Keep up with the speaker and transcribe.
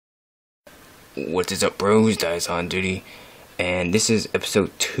What is up, bros? Dice on duty, and this is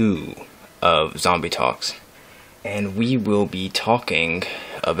episode 2 of Zombie Talks, and we will be talking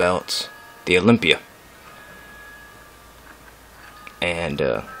about the Olympia and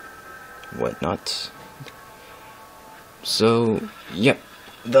whatnot. So, yep,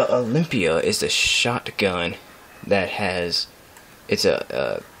 the Olympia is a shotgun that has, it's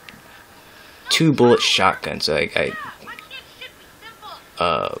a 2-bullet shotgun. So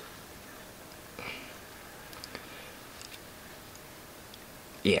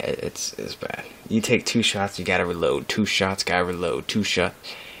yeah, it's bad. You take 2 shots, you gotta reload. 2 shots, gotta reload. 2 shots,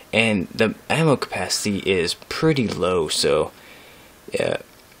 and the ammo capacity is pretty low. So, yeah.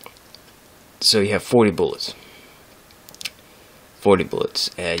 So you have 40 bullets. 40 bullets.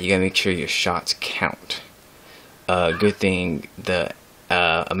 You gotta make sure your shots count. Good thing the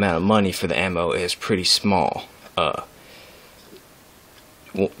amount of money for the ammo is pretty small.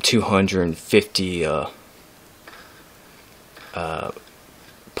 250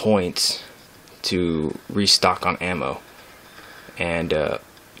 points to restock on ammo, and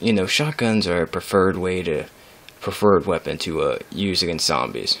you know, shotguns are a preferred weapon to use against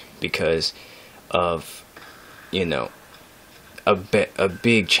zombies because of, you know, a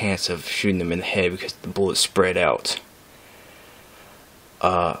big chance of shooting them in the head because the bullets spread out.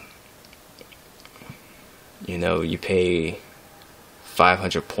 You know, you pay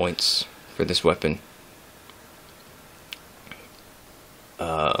 500 points for this weapon.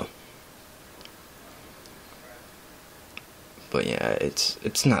 But yeah,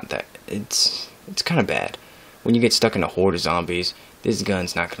 it's not that, it's kind of bad. When you get stuck in a horde of zombies, this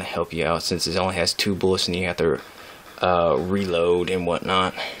gun's not going to help you out since it only has 2 bullets and you have to reload and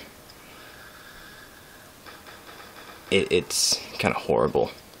whatnot. It's kind of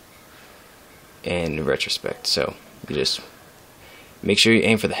horrible in retrospect. So you just make sure you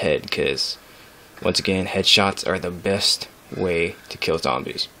aim for the head, because once again, headshots are the best way to kill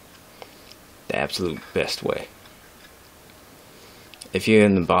zombies. The absolute best way. If you're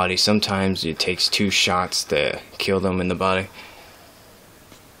in the body, sometimes it takes 2 shots to kill them in the body.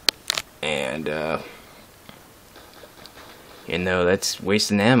 And, you know, that's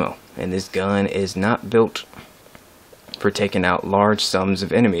wasting ammo. And this gun is not built for taking out large sums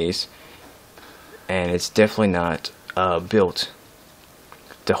of enemies. And it's definitely not built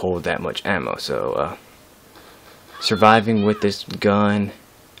to hold that much ammo. So, surviving with this gun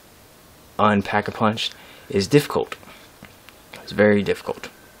unpack-a-punched is difficult. It's very difficult.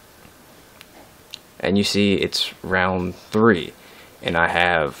 And you see, it's round 3, and I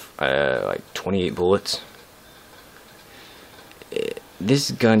have like 28 bullets.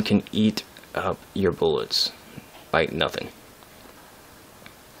 This gun can eat up your bullets like nothing.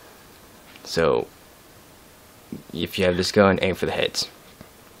 So if you have this gun, aim for the heads.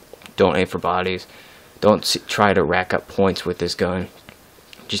 Don't aim for bodies. Don't try to rack up points with this gun.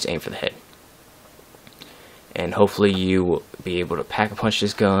 Just aim for the head. And hopefully you will be able to pack-a-punch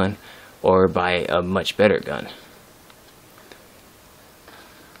this gun or buy a much better gun.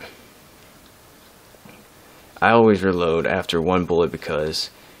 I always reload after 1 bullet because,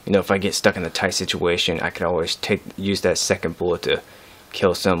 you know, if I get stuck in a tight situation, I could always use that second bullet to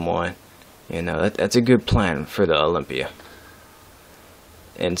kill someone. You know, that's a good plan for the Olympia.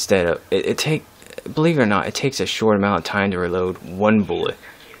 Instead of believe it or not, it takes a short amount of time to reload 1 bullet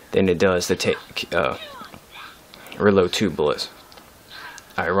than it does to reload 2 bullets.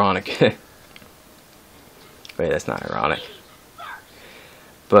 Ironic. Wait, that's not ironic.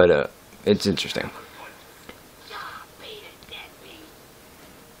 But it's interesting.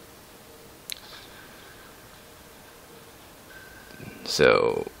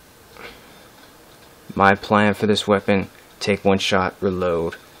 So my plan for this weapon: take 1 shot,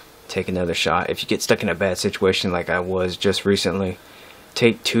 reload, take another shot. If you get stuck in a bad situation like I was just recently,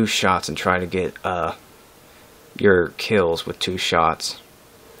 take 2 shots and try to get your kills with 2 shots,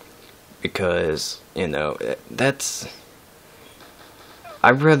 because, you know,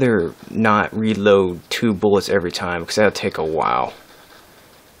 I'd rather not reload 2 bullets every time, because that'll take a while,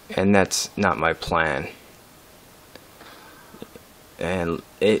 and that's not my plan. And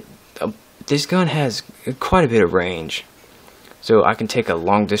this gun has quite a bit of range, so I can take a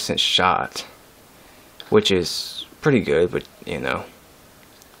long distance shot, which is pretty good. But, you know,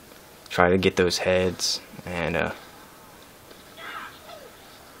 try to get those heads. And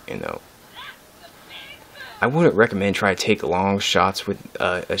you know, I wouldn't recommend try to take long shots with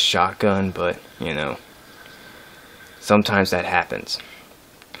a shotgun, but, you know, sometimes that happens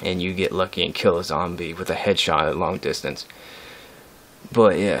and you get lucky and kill a zombie with a headshot at long distance.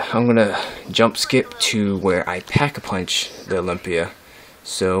 But yeah, I'm gonna jump skip to where I pack-a-punch the Olympia.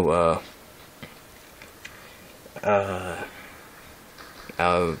 So I'll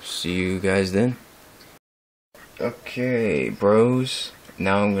see you guys then. Okay, bros.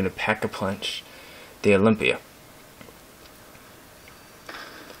 Now I'm gonna pack a punch the Olympia.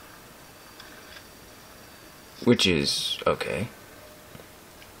 Which is okay.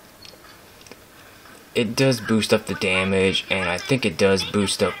 It does boost up the damage, and I think it does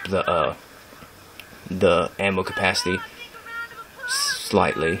boost up the ammo capacity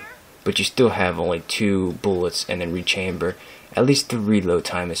slightly, but you still have only 2 bullets and then rechamber. At least the reload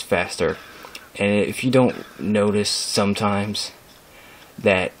time is faster. And if you don't notice sometimes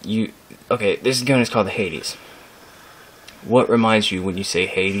that okay, this gun is called the Hades. What reminds you when you say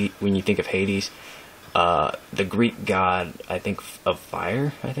Hades, when you think of Hades? The Greek god, I think, of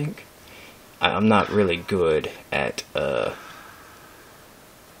fire, I think. I'm not really good at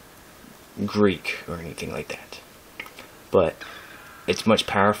Greek or anything like that, but it's much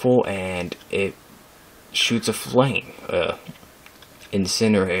powerful, and it shoots a flame in the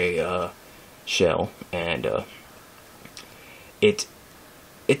center of a shell, and it's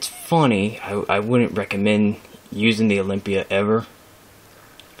funny. I wouldn't recommend using the Olympia ever,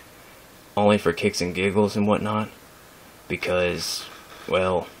 only for kicks and giggles and whatnot, because,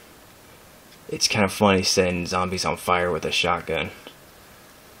 well, it's kind of funny setting zombies on fire with a shotgun.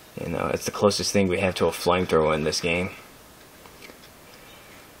 You know, it's the closest thing we have to a flamethrower in this game.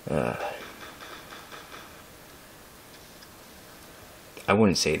 I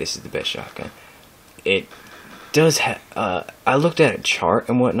wouldn't say this is the best shotgun. It does have, I looked at a chart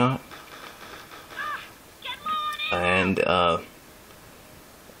and whatnot, and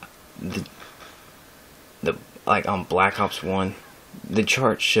like on Black Ops 1, the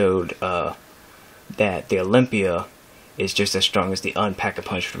chart showed that the Olympia is just as strong as the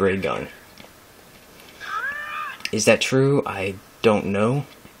unpack-a-punch ray gun. Is that true? I don't know.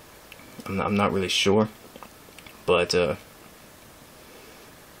 I'm not really sure. But I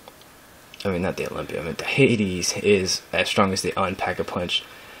mean, not the Olympia. I mean, the Hades is as strong as the unpack-a-punch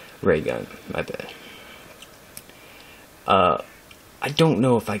ray gun. My bad. I don't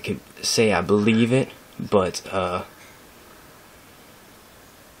know if I could say I believe it, but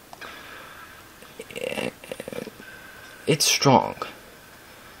it's strong.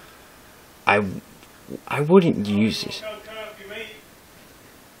 I wouldn't use it.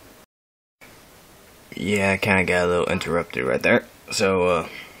 Yeah, I kind of got a little interrupted right there. So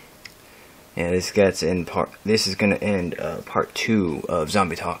yeah, this is gonna end part 2 of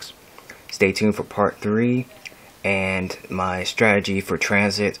Zombie Talks. Stay tuned for part 3 and my strategy for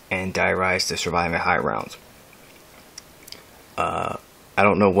transit and diaries to survive at high rounds. I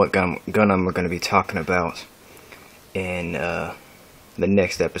don't know what gun I'm going to be talking about in the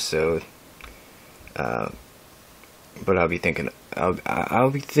next episode, but I'll be thinking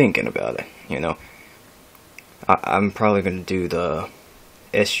about it. You know, I'm probably going to do the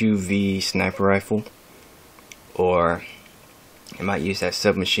SUV sniper rifle, or I might use that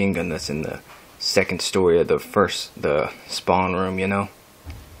submachine gun that's in the second story of the spawn room. You know,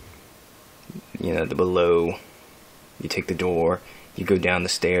 the below. You take the door, you go down the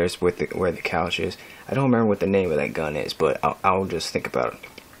stairs where the couch is. I don't remember what the name of that gun is, but I'll just think about it.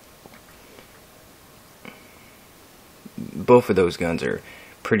 Both of those guns are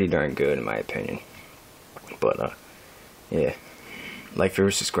pretty darn good in my opinion. But yeah, like,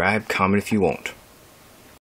 favorite, subscribe, comment if you want.